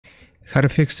How to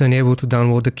fix unable to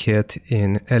download the kit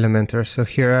in Elementor. So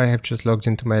here I have just logged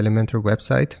into my Elementor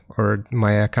website or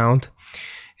my account.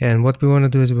 And what we want to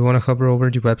do is we want to hover over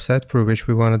the website for which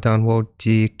we want to download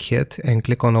the kit and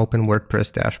click on Open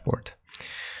WordPress Dashboard.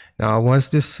 Now, once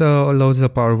this loads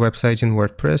up our website in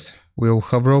WordPress, we'll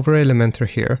hover over Elementor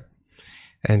here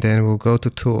and then we'll go to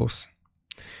Tools.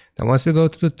 Now, once we go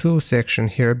to the Tools section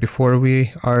here, before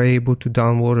we are able to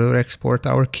download or export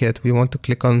our kit, we want to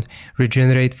click on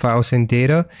Regenerate Files and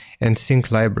Data and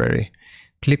Sync Library.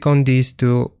 Click on these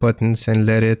two buttons and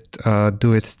let it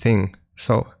do its thing.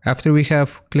 So after we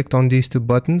have clicked on these two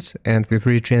buttons and we've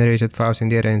regenerated files and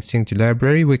data and synced the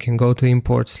library, we can go to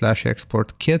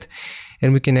Import/Export Kit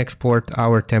and we can export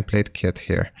our template kit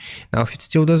here. Now, if it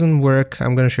still doesn't work,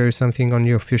 I'm going to show you something on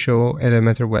the official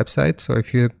Elementor website. So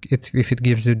if it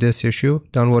gives you this issue,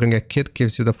 downloading a kit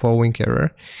gives you the following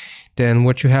error, then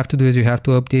what you have to do is you have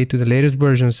to update to the latest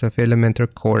versions of Elementor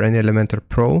Core and Elementor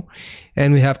Pro,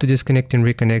 and we have to disconnect and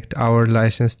reconnect our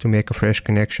license to make a fresh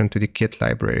connection to the kit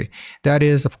library. That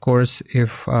is, of course,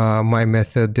 if my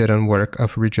method didn't work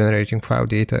of regenerating file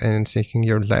data and syncing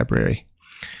your library.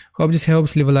 Hope this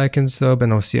helps. Leave a like and sub,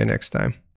 and I'll see you next time.